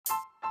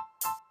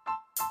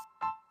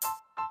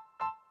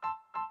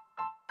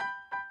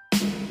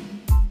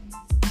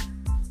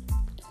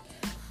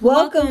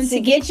Welcome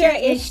to Get Your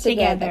Issh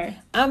Together.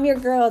 I'm your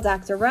girl,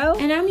 Dr. Rho.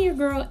 And I'm your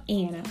girl,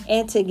 Anna.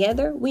 And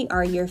together, we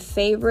are your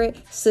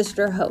favorite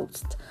sister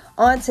hosts.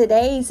 On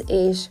today's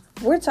Ish,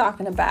 we're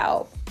talking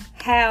about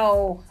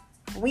how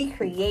we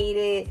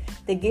created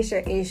the Get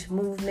Your Ish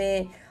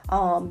movement,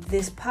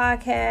 this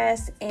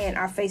podcast, and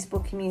our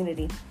Facebook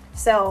community.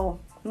 So,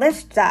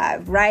 let's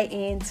dive right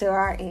into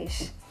our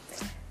Ish.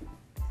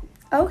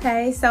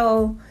 Okay,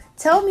 so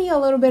tell me a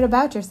little bit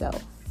about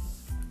yourself.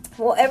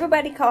 Well,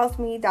 everybody calls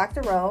me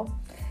Dr. Rho,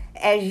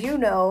 as you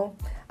know,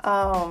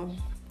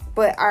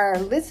 but our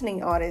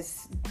listening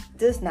audience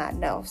does not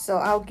know. So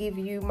I'll give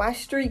you my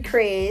street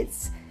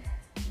creds.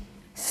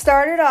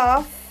 Started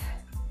off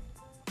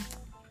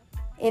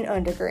in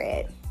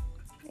undergrad.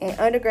 And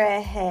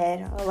undergrad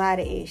had a lot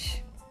of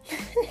ish.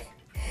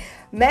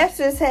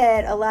 Masters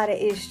had a lot of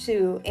ish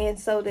too, and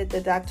so did the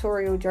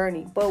doctoral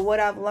journey. But what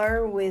I've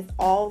learned with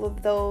all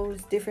of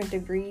those different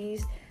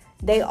degrees,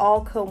 they all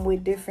come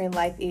with different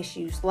life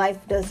issues.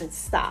 Life doesn't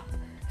stop.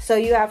 So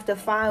you have to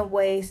find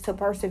ways to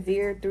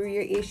persevere through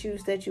your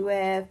issues that you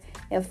have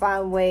and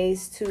find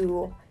ways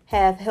to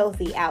have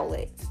healthy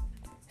outlets.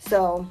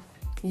 So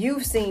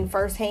you've seen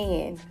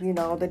firsthand,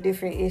 the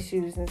different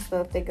issues and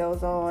stuff that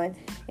goes on,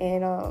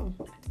 and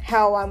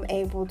how I'm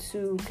able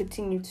to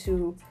continue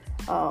to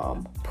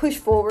push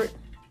forward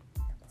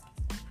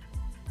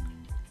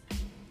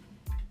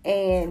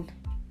and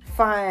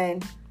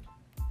find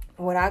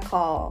what I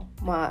call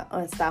my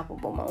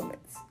unstoppable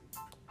moments,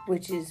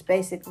 which is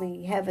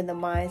basically having the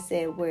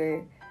mindset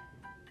where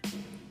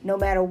no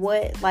matter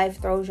what life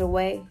throws your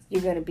way,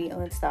 you're going to be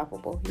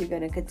unstoppable. You're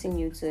going to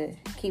continue to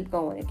keep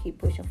going and keep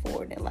pushing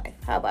forward in life.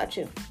 How about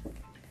you?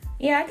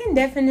 Yeah, I can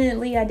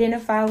definitely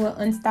identify with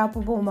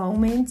unstoppable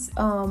moments.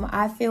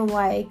 I feel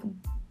like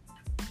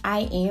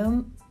I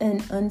am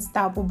an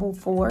unstoppable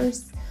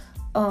force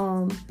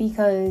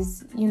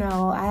because,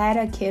 I had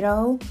a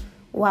kiddo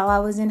while I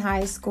was in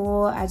high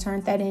school. I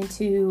turned that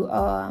into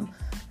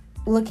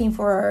looking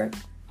for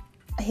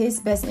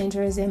his best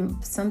interest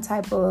in some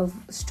type of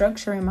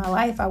structure in my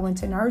life. I went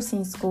to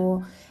nursing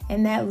school,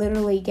 and that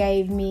literally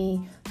gave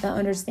me the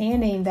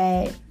understanding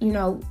that,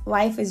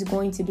 life is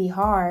going to be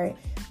hard.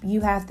 You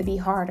have to be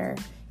harder.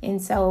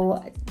 And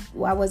so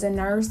I was a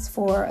nurse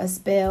for a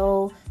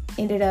spell,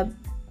 ended up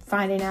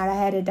finding out I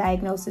had a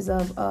diagnosis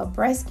of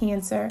breast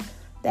cancer.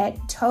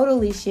 That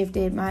totally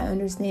shifted my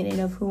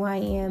understanding of who I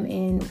am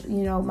and,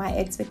 my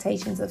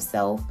expectations of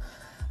self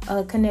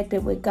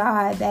connected with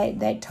God.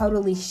 That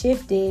totally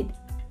shifted,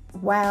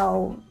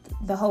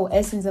 the whole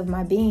essence of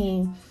my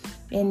being.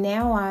 And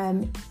now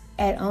I'm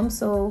at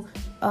UMSL,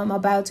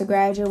 about to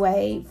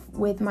graduate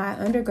with my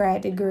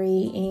undergrad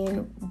degree.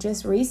 And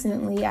just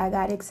recently, I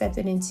got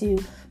accepted into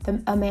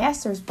a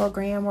master's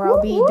program where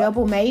I'll be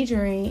double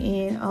majoring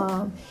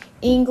in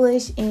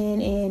English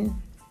and in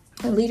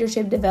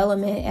leadership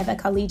development at the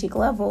collegiate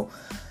level.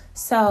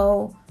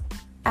 So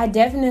I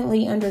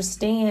definitely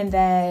understand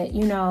that,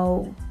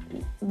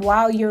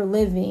 while you're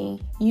living,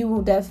 you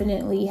will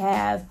definitely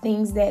have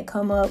things that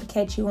come up,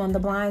 catch you on the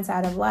blind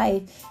side of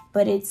life,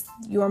 but it's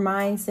your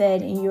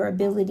mindset and your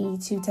ability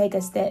to take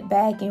a step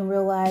back and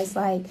realize,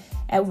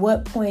 at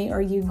what point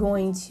are you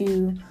going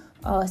to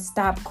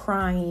stop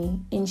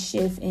crying and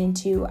shift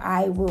into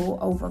I will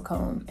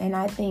overcome. And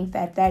I think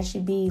that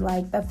should be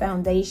the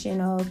foundation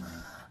of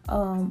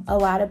a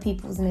lot of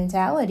people's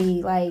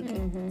mentality.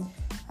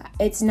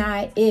 It's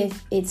not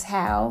if, it's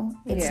how.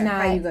 It's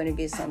not how you going to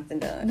get something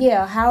done.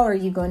 Yeah, how are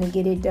you going to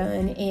get it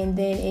done? And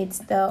then it's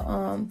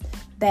the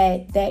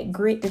that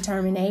grit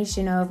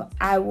determination of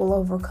I will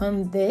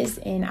overcome this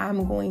and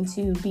I'm going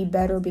to be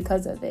better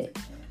because of it.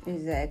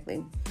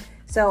 Exactly.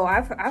 So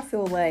I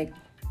feel like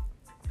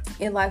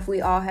in life we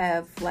all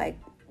have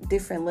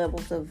different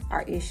levels of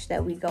our ish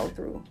that we go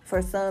through.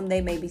 For some,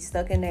 they may be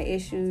stuck in their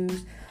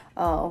issues.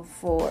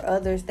 For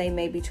others, they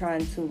may be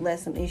trying to let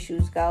some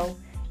issues go.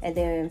 And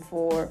then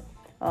for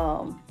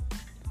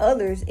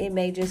others, it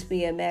may just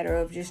be a matter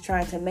of just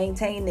trying to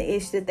maintain the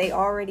ish that they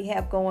already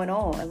have going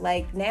on.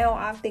 Now,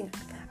 I think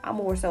I'm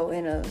more so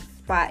in a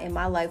spot in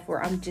my life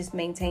where I'm just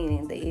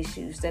maintaining the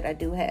issues that I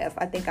do have.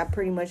 I think I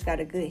pretty much got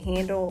a good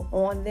handle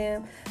on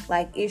them.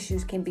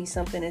 Issues can be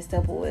something as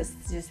simple as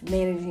just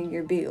managing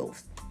your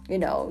bills,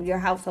 your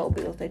household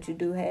bills that you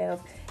do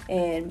have,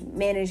 and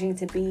managing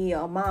to be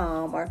a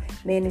mom or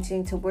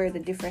managing to wear the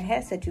different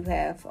hats that you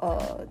have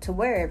to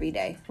wear every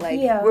day.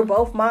 We're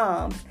both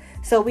moms,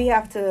 so we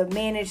have to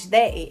manage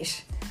that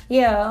ish.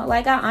 Yeah,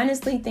 I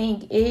honestly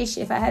think ish,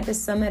 if I had to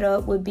sum it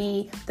up, would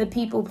be the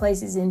people,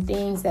 places, and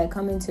things that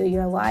come into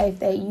your life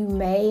that you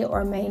may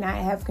or may not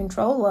have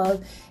control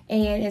of.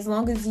 And as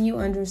long as you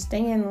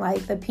understand,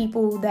 the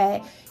people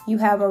that you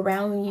have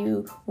around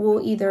you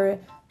will either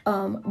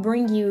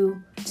bring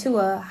you to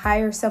a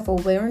higher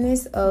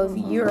self-awareness of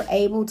you're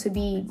able to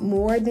be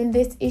more than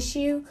this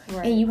issue,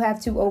 and you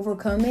have to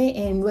overcome it.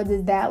 And what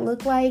does that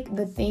look like?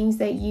 The things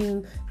that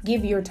you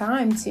give your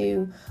time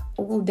to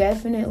will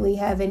definitely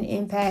have an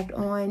impact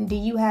on, do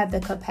you have the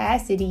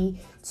capacity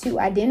to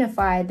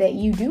identify that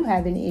you do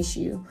have an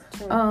issue?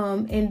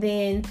 And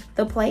then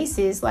the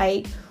places,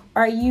 like,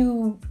 are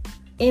you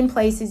in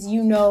places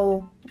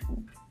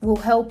will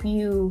help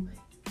you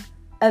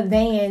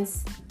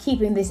advance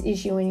keeping this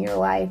issue in your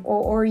life,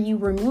 or are you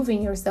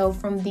removing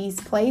yourself from these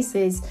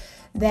places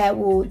that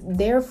will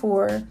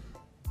therefore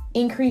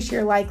increase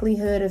your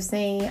likelihood of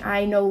saying,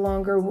 I no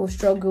longer will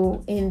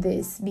struggle in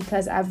this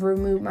because I've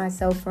removed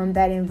myself from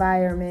that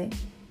environment.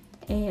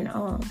 And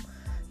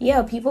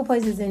people,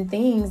 places, and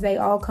things, they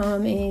all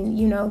come in,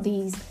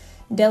 these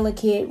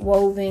delicate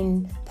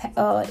woven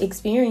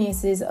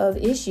experiences of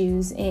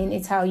issues, and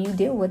it's how you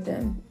deal with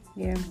them.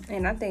 Yeah,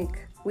 and I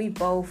think we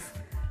both,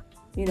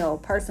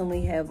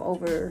 personally have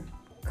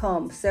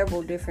overcome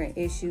several different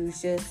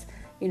issues just,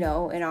 in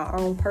our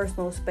own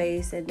personal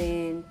space, and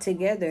then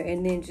together,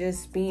 and then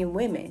just being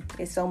women.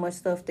 It's so much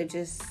stuff that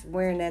just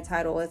wearing that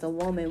title as a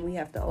woman we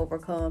have to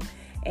overcome.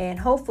 And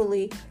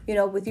hopefully,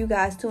 with you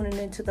guys tuning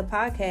into the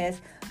podcast,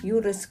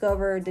 you'll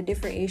discover the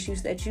different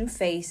issues that you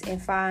face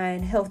and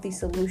find healthy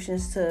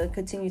solutions to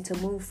continue to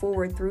move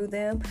forward through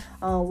them.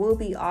 We'll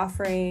be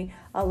offering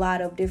a lot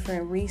of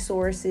different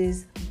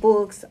resorces,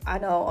 books. I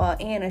know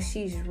Anna,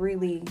 she's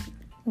really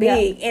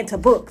big into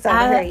books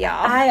over here,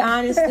 y'all. I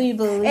honestly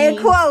believe. And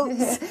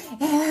quotes.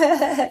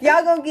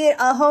 Y'all gonna get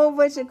a whole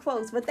bunch of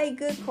quotes, but they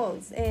good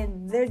quotes,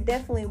 and they're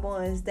definitely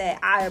ones that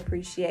I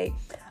appreciate.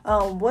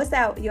 What's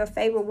that, your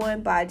favorite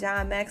one by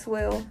John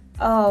Maxwell?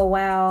 Oh,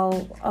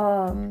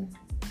 wow.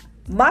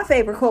 My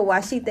favorite quote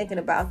while she thinking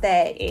about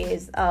that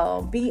is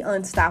be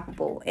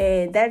unstoppable.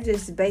 And that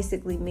just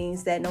basically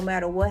means that no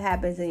matter what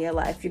happens in your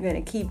life, you're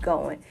going to keep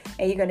going,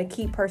 and you're going to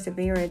keep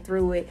persevering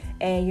through it,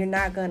 and you're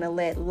not going to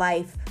let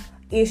life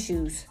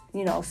issues,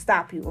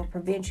 stop you or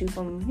prevent you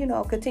from,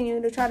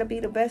 continuing to try to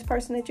be the best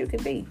person that you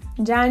can be.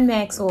 John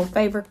Maxwell,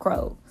 favorite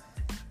quote: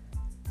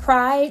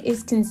 pride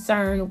is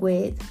concerned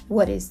with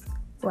what is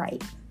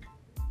right.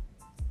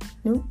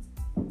 Nope.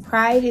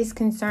 Pride is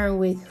concerned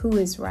with who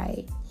is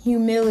right.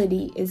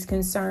 Humility is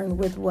concerned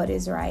with what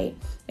is right.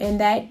 And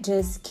that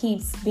just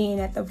keeps being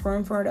at the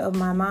forefront of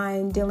my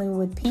mind dealing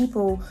with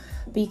people,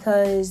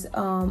 because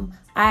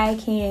I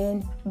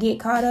can get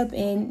caught up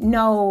in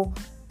know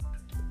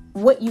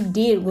what you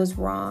did was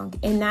wrong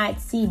and not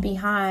see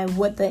behind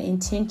what the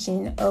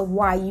intention of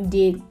why you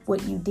did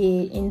what you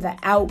did, and the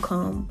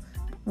outcome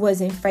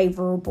wasn't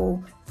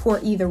favorable for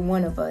either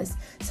one of us.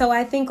 So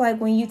I think, like,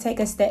 when you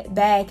take a step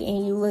back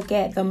and you look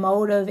at the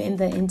motive and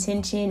the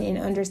intention and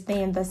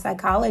understand the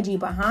psychology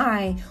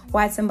behind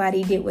why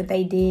somebody did what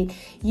they did,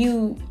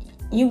 you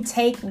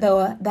take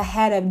the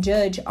hat of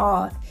judge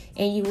off,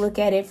 and you look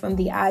at it from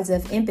the eyes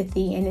of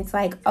empathy, and it's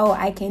like, oh,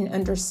 I can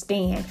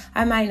understand.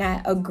 I might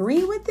not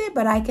agree with it,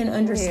 but I can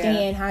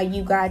understand how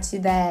you got to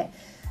that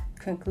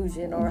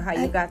conclusion, or how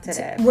you got to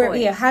that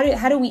point.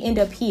 How do we end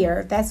up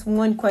here? That's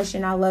one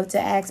question I love to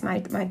ask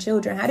my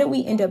children. How did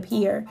we end up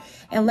here?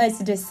 And let's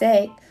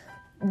dissect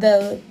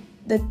the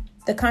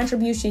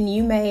contribution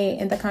you made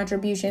and the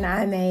contribution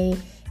I made,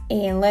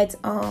 and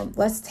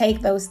let's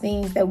take those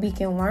things that we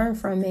can learn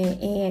from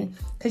it. And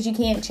because you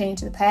can't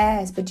change the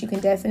past, but you can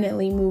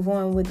definitely move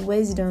on with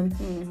wisdom.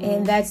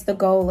 And that's the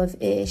goal of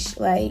Ish.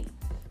 Like,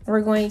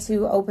 we're going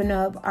to open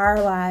up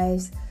our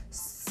lives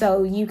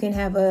so you can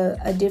have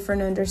a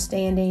different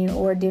understanding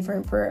or a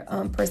different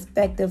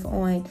perspective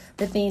on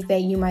the things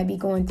that you might be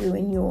going through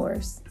in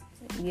yours.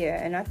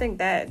 Yeah, and I think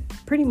that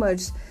pretty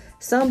much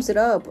sums it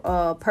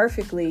up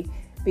perfectly,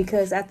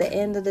 because at the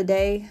end of the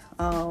day,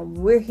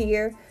 we're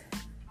here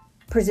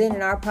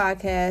presenting our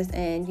podcast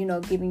and,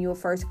 giving you a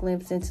first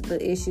glimpse into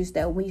the issues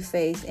that we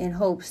face, in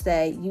hopes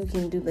that you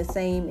can do the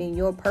same in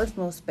your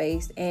personal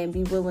space and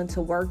be willing to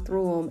work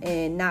through them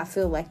and not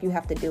feel like you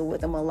have to deal with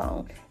them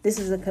alone. This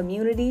is a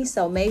community,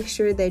 so make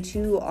sure that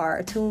you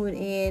are tuned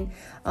in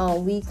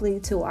weekly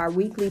to our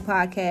weekly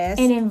podcast.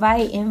 And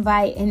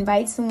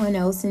invite someone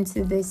else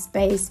into this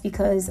space,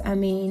 because,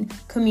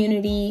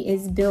 community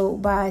is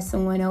built by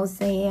someone else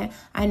saying,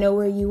 I know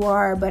where you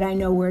are, but I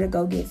know where to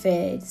go get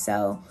fed.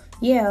 So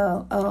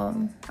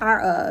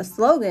our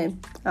slogan,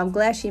 I'm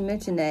glad she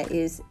mentioned that,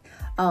 is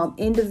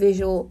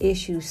individual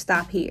issues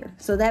stop here.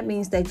 So that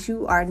means that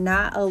you are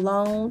not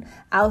alone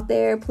out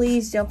there.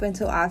 Please jump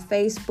into our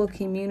Facebook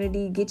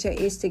community, Get Your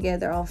Issh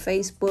Together on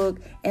Facebook,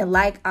 and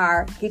like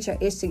our Get Your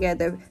Issh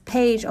Together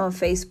page on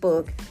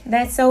Facebook.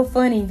 That's so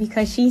funny,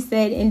 because she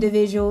said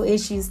individual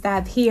issues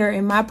stop here,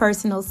 and my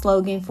personal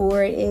slogan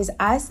for it is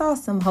I saw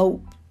some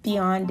hope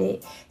beyond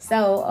it.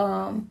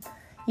 So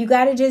you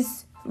got to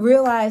just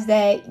realize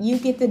that you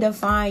get to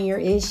define your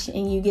ish,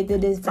 and you get to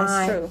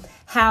define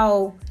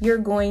how you're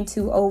going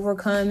to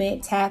overcome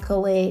it,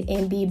 tackle it,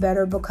 and be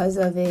better because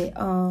of it.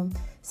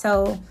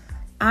 So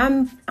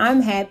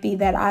I'm happy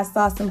that I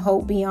saw some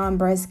hope beyond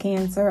breast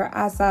cancer.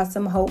 I saw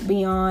some hope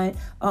beyond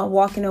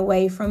walking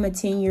away from a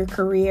 10-year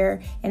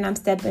career, and I'm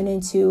stepping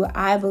into,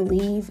 I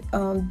believe,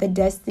 the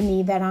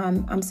destiny that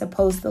I'm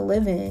supposed to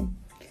live in.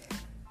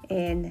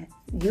 And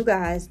you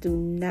guys do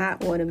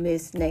not want to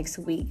miss next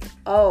week.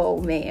 Oh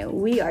man,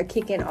 we are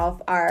kicking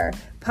off our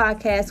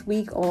podcast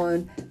week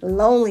on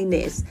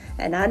loneliness.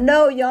 And I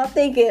know y'all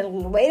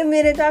thinking, wait a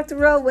minute, Dr.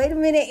 Rho, wait a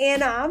minute,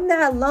 Anna, I'm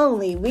not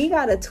lonely. We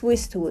got a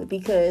twist to it,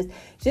 because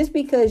just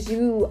because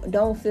you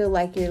don't feel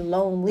like you're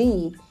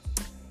lonely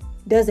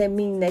doesn't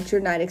mean that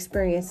you're not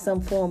experiencing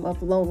some form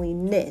of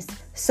loneliness.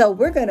 So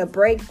we're going to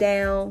break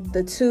down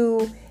the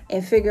two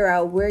and figure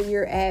out where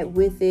you're at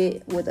with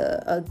it with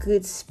a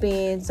good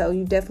spin. So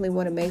you definitely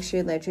want to make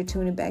sure that you're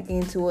tuning back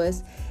into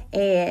us.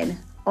 And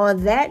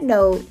on that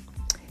note,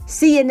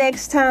 see you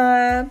next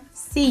time.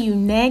 See you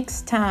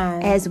next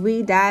time as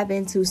we dive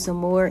into some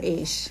more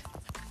ish.